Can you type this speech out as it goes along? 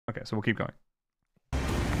Okay, so we'll keep going.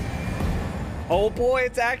 Oh boy,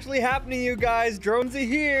 it's actually happening, you guys. Dronesy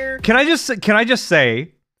here. Can I just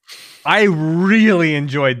say, I really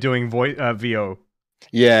enjoyed doing VO.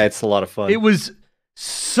 Yeah, it's a lot of fun. It was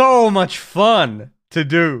so much fun to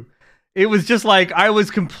do. It was just like I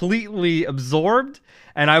was completely absorbed,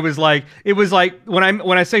 and I was like, it was like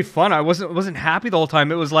when I say fun, I wasn't happy the whole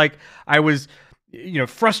time. It was like I was,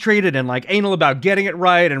 frustrated and like anal about getting it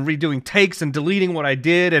right and redoing takes and deleting what I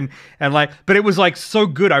did and like, but it was like so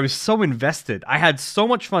good. I was so invested. I had so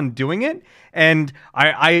much fun doing it, and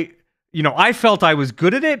I felt I was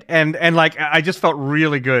good at it, and like I just felt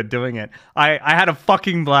really good doing it. I had a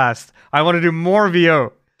fucking blast. I want to do more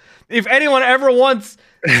VO. If anyone ever wants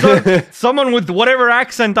someone with whatever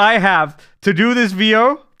accent I have to do this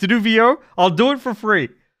VO, I'll do it for free.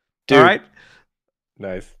 Dude. All right?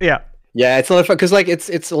 Nice. Yeah. Yeah, it's a lot of fun because like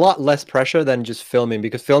it's a lot less pressure than just filming,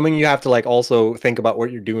 because filming you have to like also think about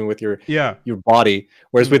what you're doing with your body,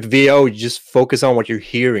 whereas with VO you just focus on what you're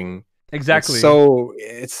hearing. Exactly. So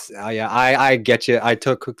it's I get you. I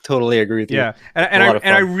totally agree with you. Yeah, and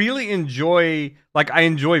I really enjoy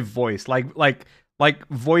voice like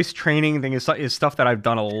voice training thing is stuff that I've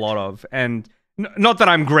done a lot of, and not that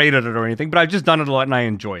I'm great at it or anything, but I've just done it a lot and I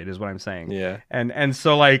enjoy it is what I'm saying. Yeah, and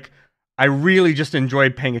so like I really just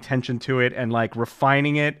enjoyed paying attention to it and like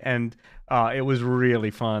refining it, and it was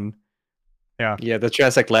really fun. Yeah, yeah. The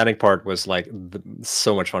transatlantic part was like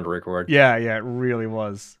so much fun to record. Yeah, it really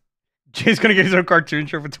was. Jay's gonna get his own cartoon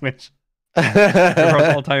show for Twitch.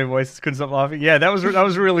 All time voices, couldn't stop laughing. Yeah, that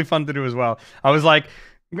was really fun to do as well. I was like,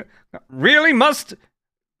 really must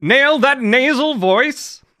nail that nasal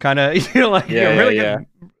voice, kind of. Really a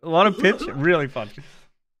lot of pitch. Really fun.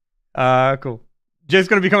 Cool. Jay's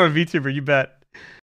gonna become a VTuber. You bet.